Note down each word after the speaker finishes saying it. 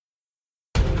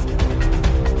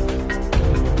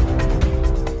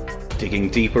digging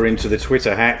deeper into the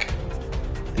Twitter hack,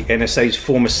 the NSA's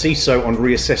former CISO on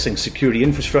reassessing security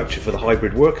infrastructure for the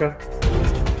hybrid worker,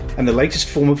 and the latest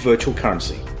form of virtual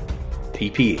currency,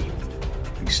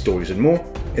 PPE. These stories and more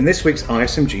in this week's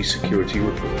ISMG Security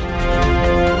Report.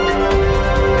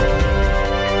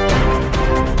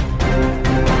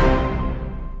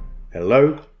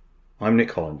 Hello, I'm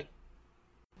Nick Holland.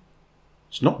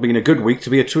 It's not been a good week to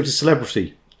be a Twitter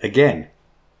celebrity, again.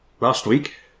 Last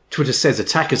week, Twitter says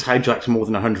attackers hijacked more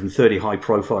than 130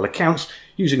 high-profile accounts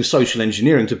using social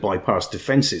engineering to bypass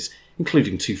defenses,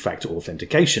 including two-factor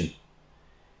authentication.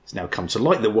 It's now come to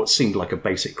light that what seemed like a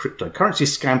basic cryptocurrency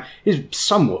scam is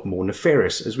somewhat more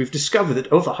nefarious, as we've discovered that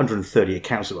of the 130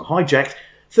 accounts that were hijacked,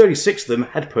 36 of them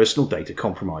had personal data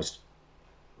compromised.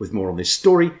 With more on this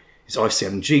story is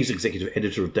ICMG's executive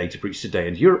editor of Data Breach Today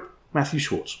and Europe, Matthew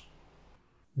Schwartz.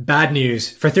 Bad news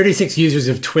for 36 users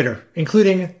of Twitter,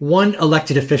 including one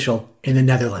elected official in the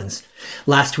Netherlands.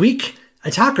 Last week,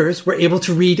 attackers were able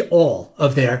to read all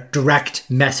of their direct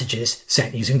messages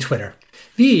sent using Twitter.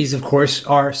 These, of course,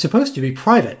 are supposed to be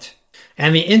private.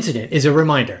 And the incident is a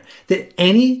reminder that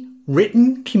any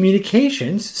written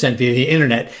communications sent via the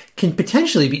internet can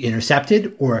potentially be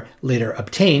intercepted or later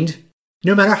obtained,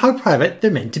 no matter how private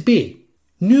they're meant to be.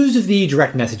 News of the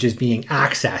direct messages being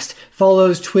accessed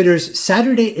follows Twitter's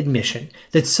Saturday admission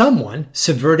that someone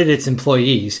subverted its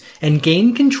employees and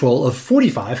gained control of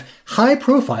 45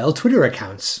 high-profile Twitter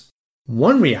accounts.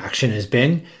 One reaction has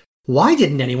been, why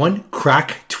didn't anyone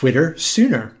crack Twitter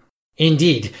sooner?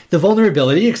 Indeed, the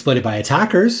vulnerability exploited by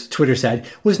attackers, Twitter said,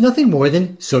 was nothing more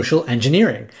than social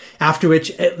engineering, after which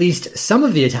at least some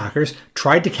of the attackers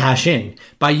tried to cash in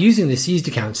by using the seized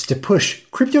accounts to push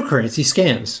cryptocurrency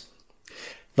scams.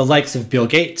 The likes of Bill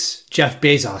Gates, Jeff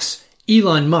Bezos,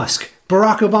 Elon Musk,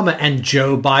 Barack Obama, and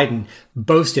Joe Biden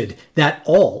boasted that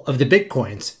all of the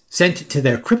bitcoins sent to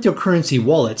their cryptocurrency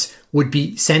wallets would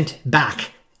be sent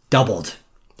back, doubled.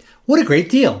 What a great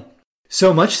deal!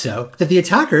 So much so that the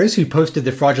attackers who posted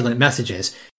the fraudulent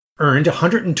messages earned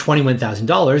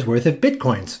 $121,000 worth of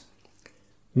bitcoins.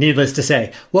 Needless to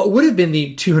say, what would have been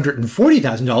the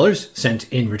 $240,000 sent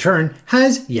in return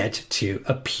has yet to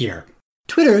appear.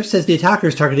 Twitter says the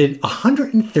attackers targeted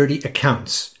 130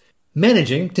 accounts,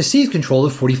 managing to seize control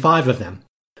of 45 of them.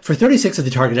 For 36 of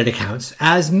the targeted accounts,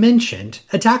 as mentioned,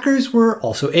 attackers were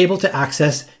also able to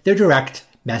access their direct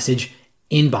message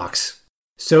inbox.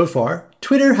 So far,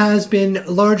 Twitter has been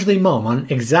largely mum on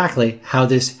exactly how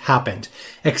this happened,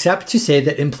 except to say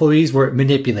that employees were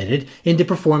manipulated into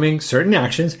performing certain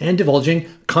actions and divulging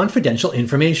confidential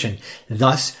information,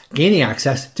 thus gaining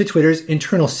access to Twitter's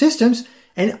internal systems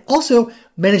and also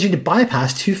managing to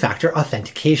bypass two-factor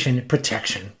authentication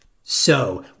protection.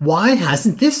 So, why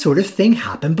hasn't this sort of thing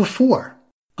happened before?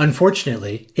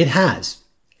 Unfortunately, it has.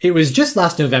 It was just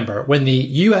last November when the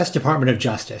US Department of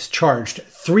Justice charged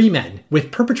 3 men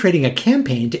with perpetrating a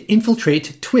campaign to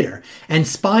infiltrate Twitter and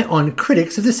spy on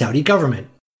critics of the Saudi government.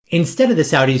 Instead of the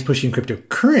Saudis pushing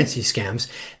cryptocurrency scams,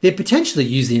 they potentially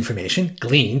used the information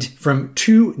gleaned from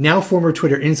 2 now former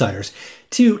Twitter insiders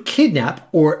to kidnap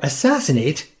or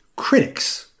assassinate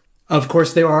critics. Of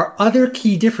course, there are other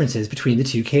key differences between the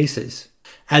 2 cases.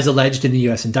 As alleged in the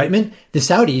US indictment, the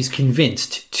Saudis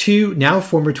convinced 2 now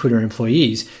former Twitter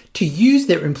employees to use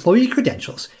their employee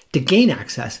credentials to gain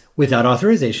access without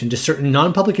authorization to certain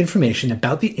non-public information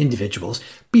about the individuals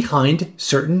behind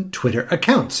certain Twitter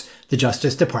accounts, the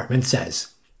Justice Department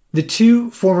says. The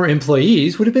 2 former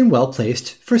employees would have been well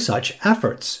placed for such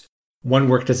efforts. One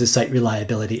worked as a site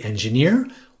reliability engineer,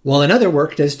 while another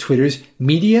worked as Twitter's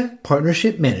media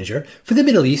partnership manager for the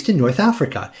Middle East and North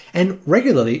Africa, and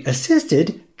regularly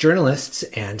assisted journalists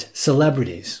and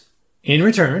celebrities. In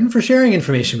return for sharing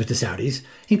information with the Saudis,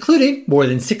 including more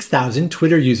than 6,000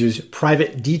 Twitter users'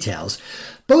 private details,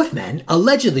 both men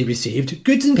allegedly received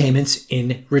goods and payments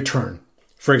in return.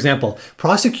 For example,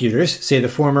 prosecutors say the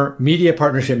former media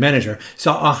partnership manager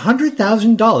saw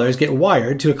 $100,000 get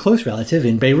wired to a close relative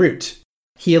in Beirut.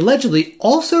 He allegedly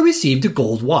also received a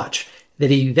gold watch that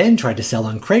he then tried to sell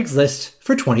on Craigslist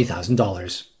for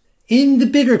 $20,000. In the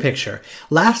bigger picture,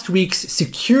 last week's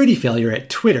security failure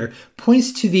at Twitter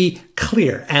points to the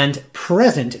clear and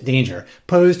present danger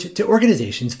posed to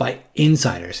organizations by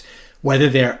insiders, whether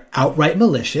they're outright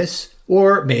malicious,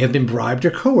 or may have been bribed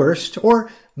or coerced, or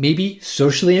maybe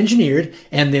socially engineered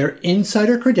and their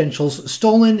insider credentials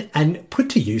stolen and put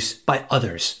to use by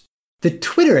others. The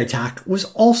Twitter attack was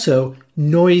also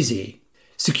noisy.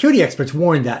 Security experts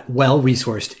warn that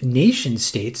well-resourced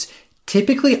nation-states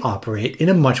typically operate in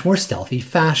a much more stealthy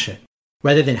fashion.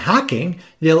 Rather than hacking,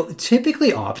 they'll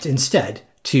typically opt instead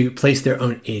to place their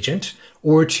own agent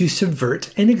or to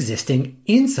subvert an existing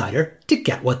insider to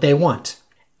get what they want.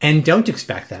 And don't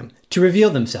expect them to reveal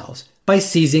themselves by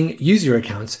seizing user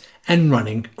accounts and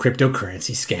running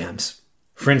cryptocurrency scams.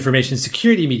 For Information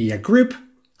Security Media Group,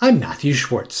 I'm Matthew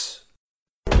Schwartz.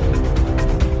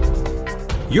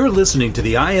 You're listening to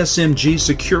the ISMG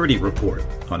Security Report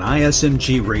on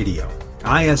ISMG Radio.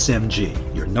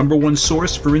 ISMG, your number one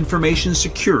source for information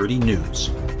security news.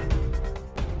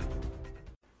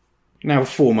 Now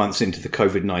 4 months into the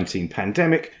COVID-19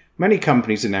 pandemic, many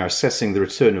companies are now assessing the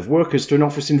return of workers to an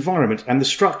office environment and the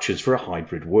structures for a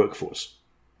hybrid workforce.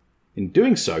 In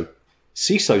doing so,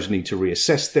 CISOs need to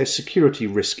reassess their security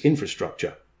risk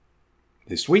infrastructure.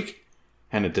 This week,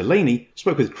 Hannah Delaney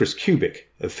spoke with Chris Kubik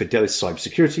of Fidelis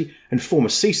Cybersecurity and former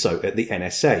CISO at the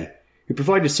NSA, who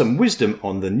provided some wisdom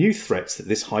on the new threats that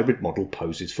this hybrid model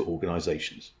poses for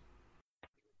organizations.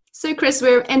 So Chris,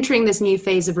 we're entering this new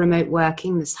phase of remote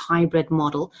working, this hybrid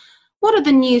model. What are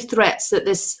the new threats that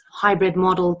this hybrid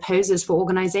model poses for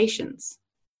organizations?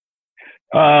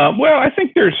 Well, I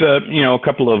think there's a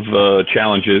couple of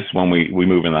challenges when we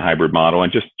move in the hybrid model,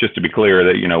 and just to be clear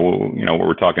that what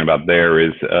we're talking about there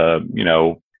is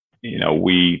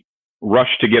we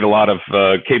rushed to get a lot of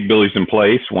capabilities in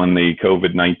place when the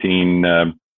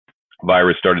COVID-19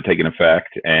 virus started taking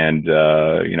effect, and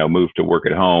moved to work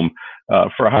at home.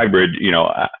 For a hybrid,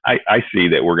 I see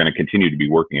that we're going to continue to be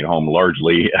working at home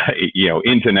largely,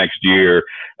 into next year.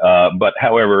 But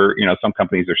however, some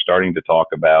companies are starting to talk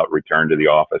about return to the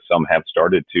office. Some have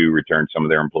started to return some of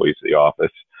their employees to the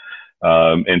office.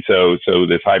 And so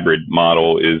this hybrid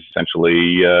model is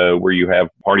essentially where you have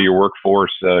part of your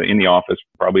workforce in the office,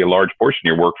 probably a large portion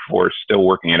of your workforce still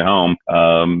working at home.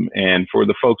 And for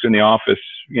the folks in the office,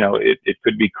 it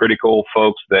could be critical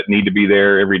folks that need to be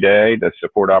there every day to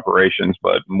support operations,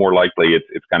 but more likely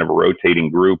it's kind of a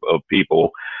rotating group of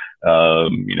people,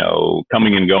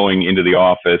 coming and going into the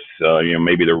office.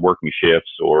 Maybe they're working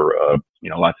shifts or,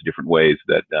 lots of different ways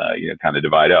that, kind of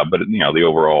divide up. But, the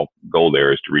overall goal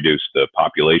there is to reduce the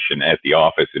population at the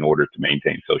office in order to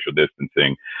maintain social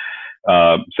distancing.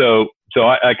 So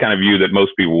I kind of view that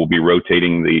most people will be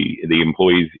rotating the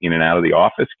employees in and out of the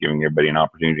office, giving everybody an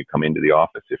opportunity to come into the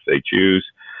office if they choose.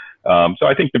 So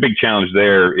I think the big challenge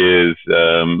there is,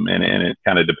 and it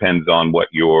kind of depends on what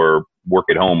your work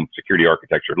at home security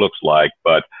architecture looks like,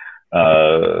 but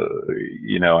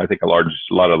I think a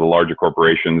lot of the larger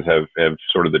corporations have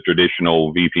sort of the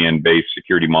traditional VPN-based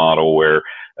security model where,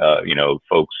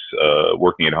 folks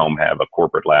working at home have a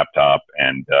corporate laptop,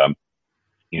 and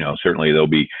certainly they'll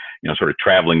be, sort of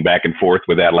traveling back and forth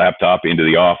with that laptop into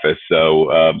the office.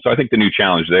 So I think the new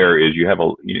challenge there is you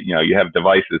have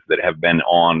devices that have been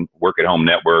on work at home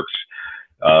networks,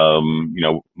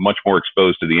 much more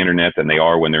exposed to the internet than they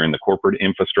are when they're in the corporate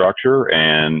infrastructure.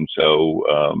 And so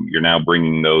you're now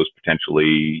bringing those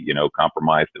potentially,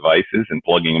 compromised devices and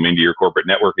plugging them into your corporate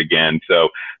network again. So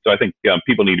I think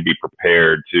people need to be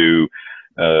prepared to,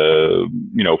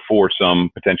 for some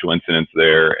potential incidents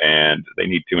there, and they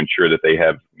need to ensure that they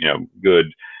have,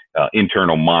 good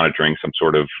internal monitoring, some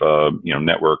sort of,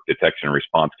 network detection and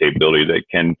response capability that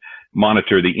can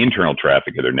monitor the internal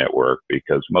traffic of their network,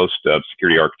 because most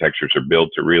security architectures are built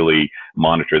to really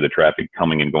monitor the traffic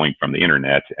coming and going from the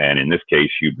internet. And in this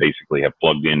case, you basically have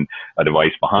plugged in a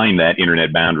device behind that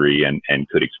internet boundary and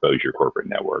could expose your corporate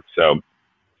network. So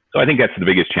I think that's the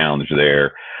biggest challenge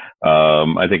there.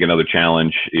 I think another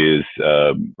challenge is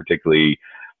particularly,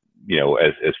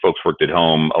 as folks worked at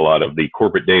home, a lot of the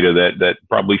corporate data that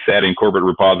probably sat in corporate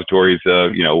repositories,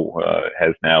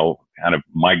 has now kind of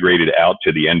migrated out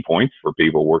to the endpoints for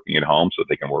people working at home so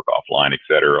they can work offline, et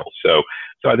cetera. So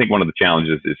I think one of the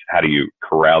challenges is how do you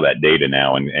corral that data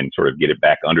now and sort of get it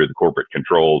back under the corporate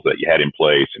controls that you had in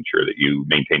place, ensure that you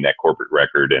maintain that corporate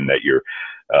record and that you're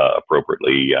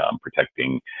appropriately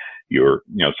protecting your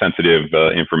sensitive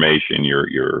information,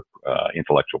 your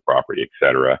intellectual property, et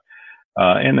cetera.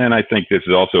 And then I think this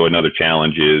is also another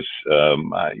challenge is,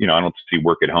 I don't see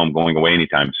work at home going away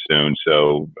anytime soon.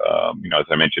 So, as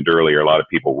I mentioned earlier, a lot of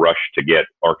people rush to get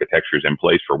architectures in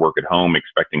place for work at home,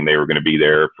 expecting they were going to be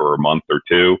there for a month or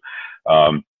two.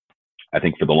 I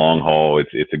think for the long haul,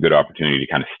 it's a good opportunity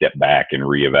to kind of step back and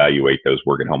reevaluate those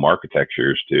work at home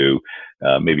architectures to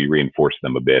maybe reinforce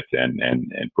them a bit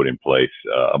and put in place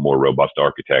a more robust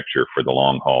architecture for the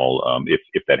long haul,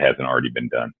 if that hasn't already been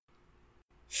done.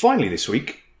 Finally this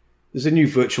week, there's a new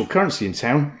virtual currency in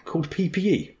town called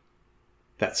PPE.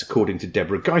 That's according to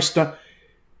Deborah Geisler,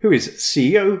 who is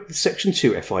CEO of Section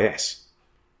 2 FIS.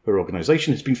 Her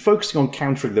organisation has been focusing on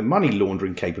countering the money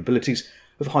laundering capabilities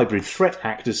of hybrid threat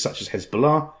actors such as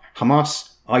Hezbollah,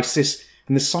 Hamas, ISIS,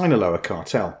 in the Sinaloa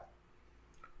cartel.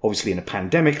 Obviously, in a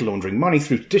pandemic, laundering money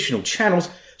through traditional channels,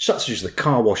 such as the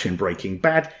car wash in Breaking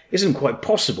Bad, isn't quite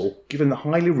possible given the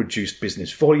highly reduced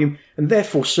business volume and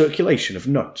therefore circulation of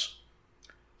notes.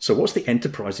 So what's the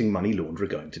enterprising money launderer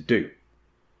going to do?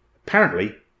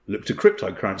 Apparently, look to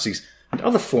cryptocurrencies and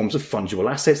other forms of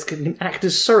fungible assets that can act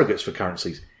as surrogates for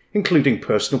currencies, including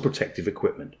personal protective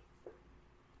equipment.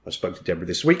 I spoke to Deborah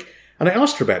this week, and I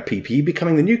asked her about PPE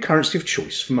becoming the new currency of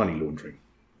choice for money laundering.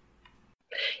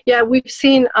 Yeah, we've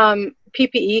seen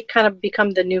PPE kind of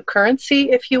become the new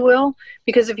currency, if you will,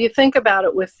 because if you think about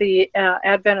it, with the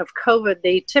advent of COVID,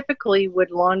 they typically would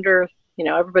launder,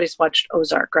 everybody's watched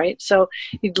Ozark, right? So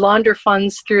you'd launder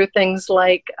funds through things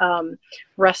like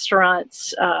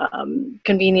restaurants,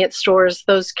 convenience stores,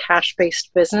 those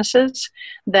cash-based businesses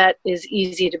that is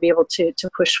easy to be able to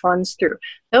push funds through.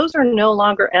 Those are no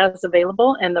longer as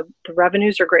available, and the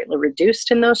revenues are greatly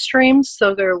reduced in those streams,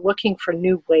 so they're looking for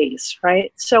new ways,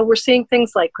 right? So we're seeing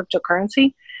things like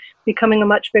cryptocurrency becoming a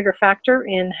much bigger factor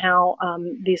in how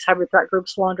these hybrid threat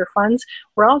groups launder funds.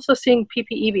 We're also seeing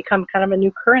PPE become kind of a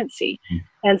new currency.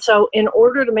 And so in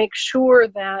order to make sure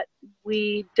that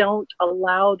we don't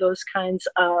allow those kinds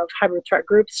of hybrid threat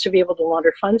groups to be able to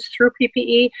launder funds through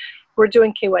PPE, we're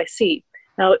doing KYC.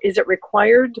 Now, is it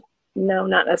required? No,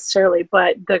 not necessarily,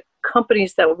 but the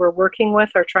companies that we're working with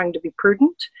are trying to be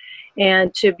prudent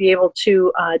and to be able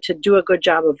to do a good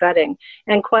job of vetting.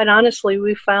 And quite honestly,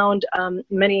 we found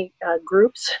many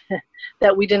groups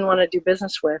that we didn't want to do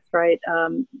business with, right?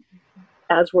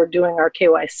 As we're doing our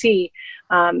KYC,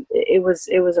 it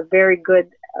was a very good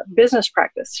business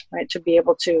practice, right? To be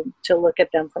able to look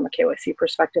at them from a KYC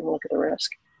perspective and look at the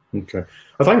risk. Okay.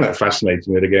 I find that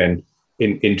fascinating that, again,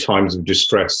 in times of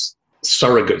distress,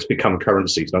 surrogates become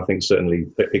currencies. And I think certainly,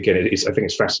 again, I think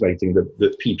it's fascinating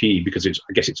that PPE, because its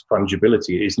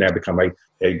fungibility, is now become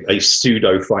a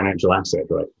pseudo financial asset,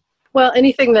 right? Well,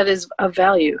 anything that is of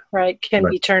value, right, can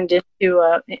be turned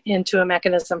into a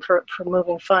mechanism for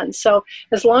moving funds. So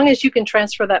as long as you can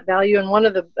transfer that value, and one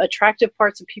of the attractive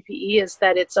parts of PPE is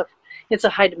that it's a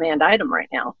high demand item right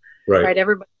now, right?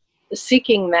 Everybody is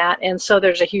seeking that, and so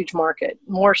there's a huge market,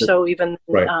 more so even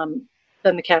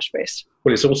than the cash base.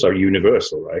 Well, it's also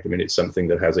universal, right? I mean, it's something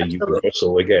that has a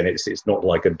universal, again, it's not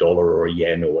like $1 or a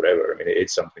yen or whatever. I mean,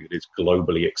 it's something that is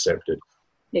globally accepted.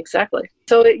 Exactly.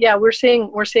 So yeah, we're seeing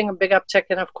a big uptick,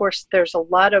 and of course, there's a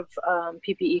lot of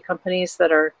PPE companies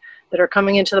that are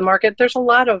coming into the market. There's a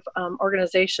lot of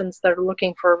organizations that are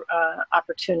looking for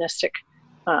opportunistic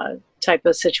type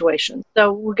of situations.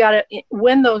 So we got to,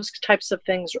 when those types of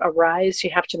things arise,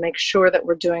 you have to make sure that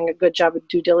we're doing a good job of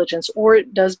due diligence, or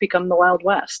it does become the Wild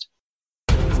West.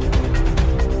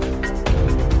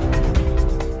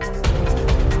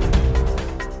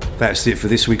 That's it for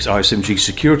this week's ISMG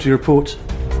Security Report.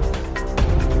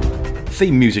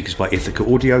 Theme music is by Ithaca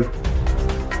Audio.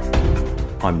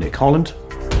 I'm Nick Holland.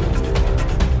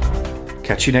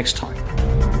 Catch you next time.